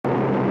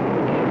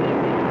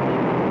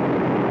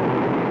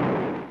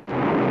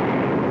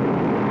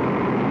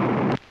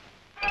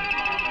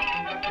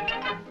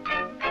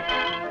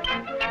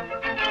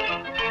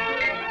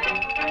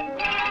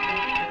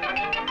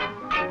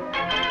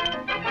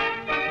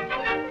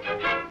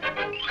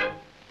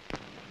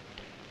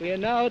We are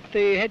now at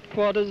the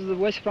headquarters of the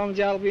West Bromwich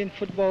Albion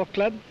Football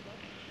Club,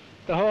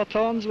 the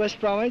Hawthorns, West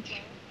Bromwich,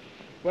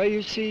 where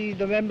you see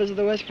the members of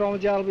the West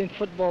Bromwich Albion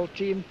football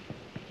team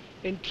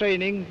in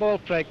training, ball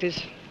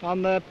practice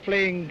on the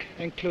playing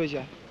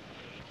enclosure.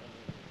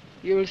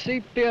 You will see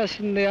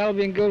Pearson, the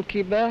Albion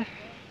goalkeeper,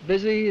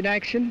 busy in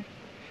action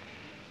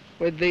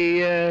with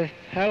the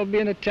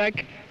Albion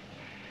attack,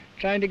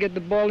 trying to get the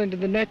ball into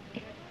the net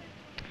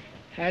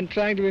and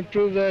trying to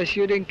improve their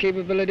shooting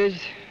capabilities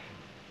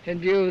in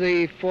view of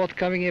the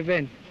forthcoming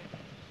event.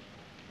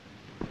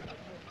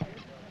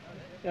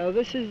 Now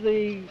this is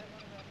the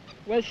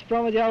West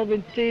Bromwich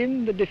Albion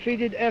team that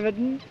defeated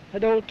Everton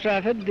at Old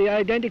Trafford, the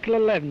identical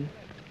 11.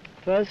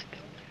 First,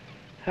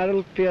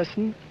 Harold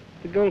Pearson,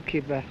 the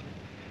goalkeeper.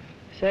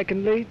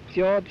 Secondly,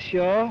 George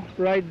Shaw,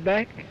 right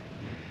back.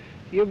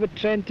 Hubert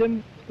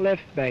Trentham,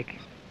 left back.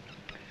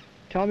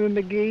 Tommy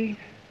McGee,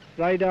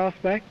 right half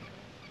back.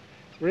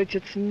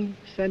 Richardson,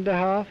 centre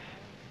half.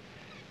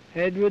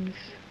 Edwards,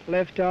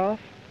 left half.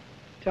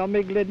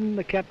 Tommy Glidden,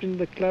 the captain of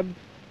the club,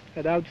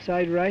 at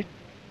outside right.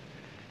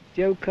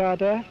 Joe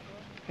Carter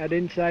at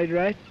inside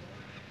right.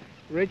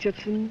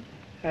 Richardson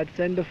at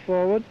centre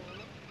forward.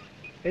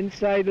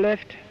 Inside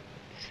left,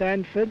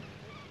 Sanford,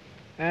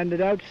 and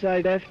at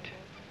outside left,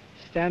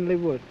 Stanley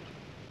Wood.